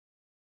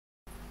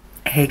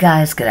Hey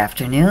guys, good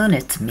afternoon.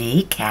 It's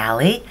me,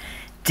 Cali.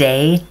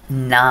 Day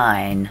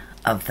 9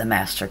 of the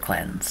Master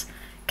Cleanse.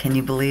 Can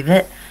you believe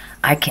it?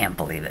 I can't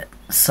believe it.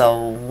 So,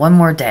 one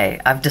more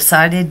day. I've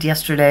decided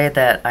yesterday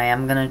that I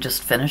am going to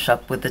just finish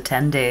up with the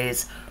 10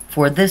 days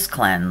for this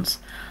cleanse.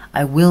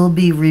 I will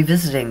be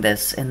revisiting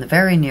this in the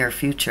very near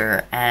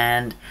future,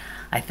 and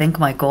I think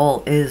my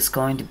goal is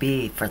going to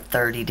be for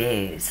 30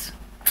 days.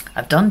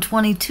 I've done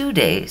 22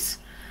 days.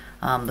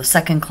 The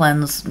second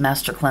cleanse,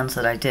 master cleanse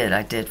that I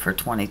did for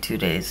 22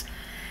 days.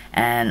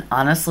 And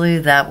honestly,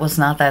 that was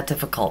not that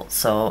difficult.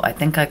 So I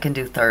think I can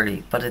do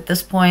 30. But at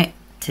this point,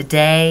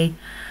 today,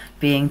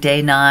 being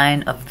day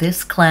 9 of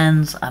this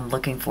cleanse, I'm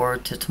looking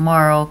forward to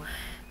tomorrow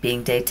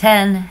being day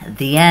 10,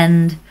 the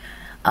end.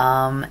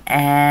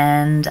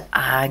 And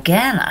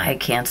again, I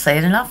can't say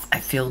it enough.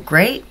 I feel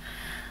great.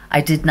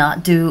 I did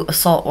not do a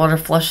saltwater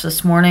flush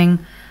this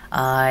morning.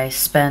 I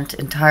spent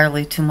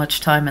entirely too much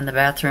time in the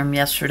bathroom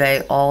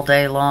yesterday all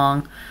day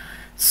long,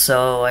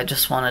 so I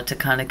just wanted to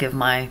kind of give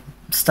my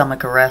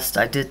stomach a rest.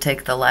 I did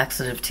take the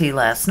laxative tea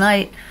last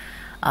night.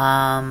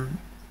 I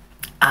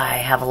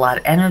have a lot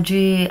of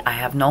energy. I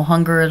have no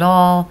hunger at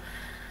all.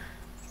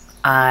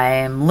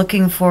 I'm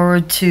looking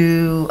forward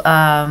to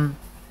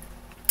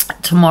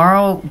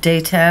tomorrow, day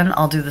 10.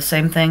 I'll do the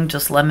same thing,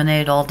 just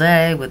lemonade all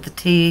day with the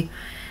tea.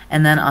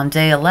 And then on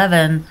day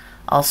 11,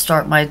 I'll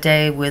start my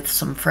day with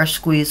some fresh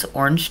squeezed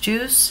orange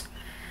juice,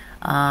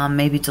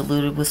 maybe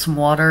diluted with some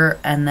water,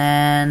 and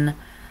then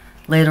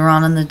later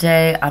on in the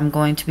day I'm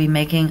going to be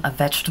making a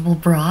vegetable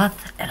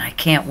broth, and I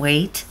can't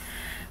wait.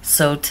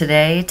 So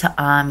today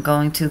I'm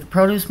going to the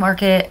produce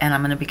market, and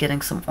I'm going to be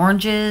getting some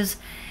oranges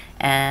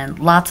and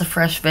lots of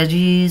fresh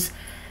veggies.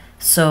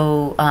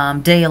 So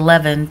day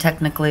 11,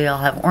 technically, I'll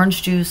have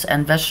orange juice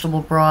and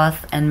vegetable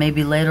broth, and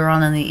maybe later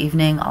on in the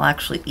evening I'll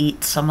actually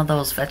eat some of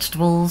those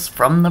vegetables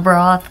from the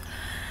broth.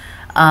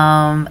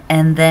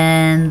 And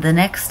then the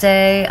next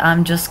day,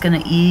 I'm just going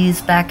to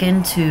ease back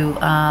into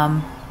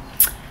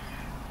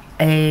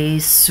a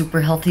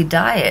super healthy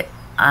diet.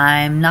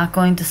 I'm not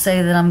going to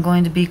say that I'm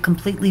going to be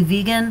completely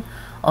vegan,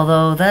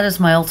 although that is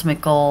my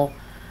ultimate goal.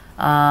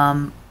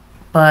 But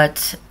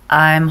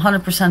I'm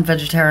 100%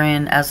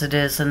 vegetarian as it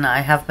is, and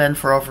I have been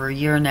for over a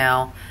year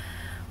now.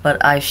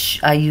 But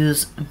I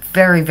use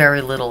very,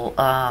 very little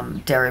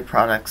dairy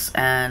products.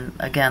 And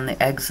again,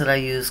 the eggs that I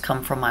use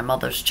come from my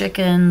mother's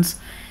chickens.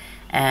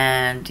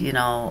 And,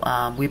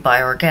 we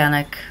buy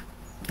organic,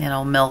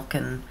 milk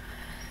and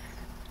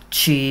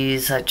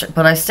cheese.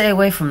 But I stay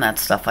away from that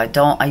stuff.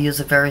 I use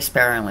it very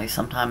sparingly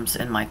sometimes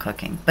in my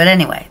cooking. But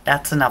anyway,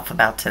 that's enough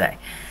about today.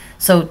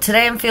 So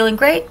today I'm feeling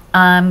great.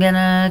 I'm going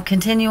to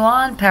continue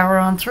on, power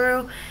on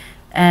through.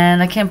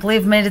 And I can't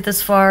believe I made it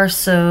this far.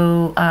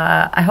 So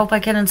I hope I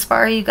can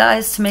inspire you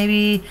guys to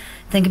maybe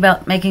think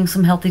about making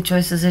some healthy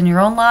choices in your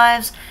own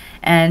lives.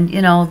 And,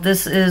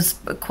 this is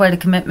quite a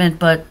commitment,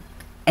 but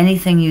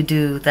anything you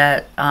do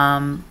that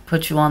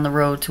puts you on the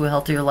road to a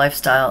healthier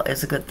lifestyle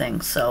is a good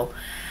thing. So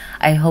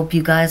I hope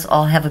you guys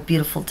all have a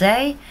beautiful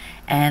day,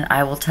 and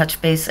I will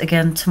touch base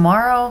again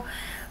tomorrow.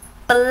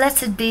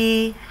 Blessed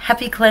be.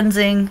 Happy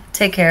cleansing.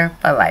 Take care.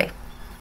 Bye-bye.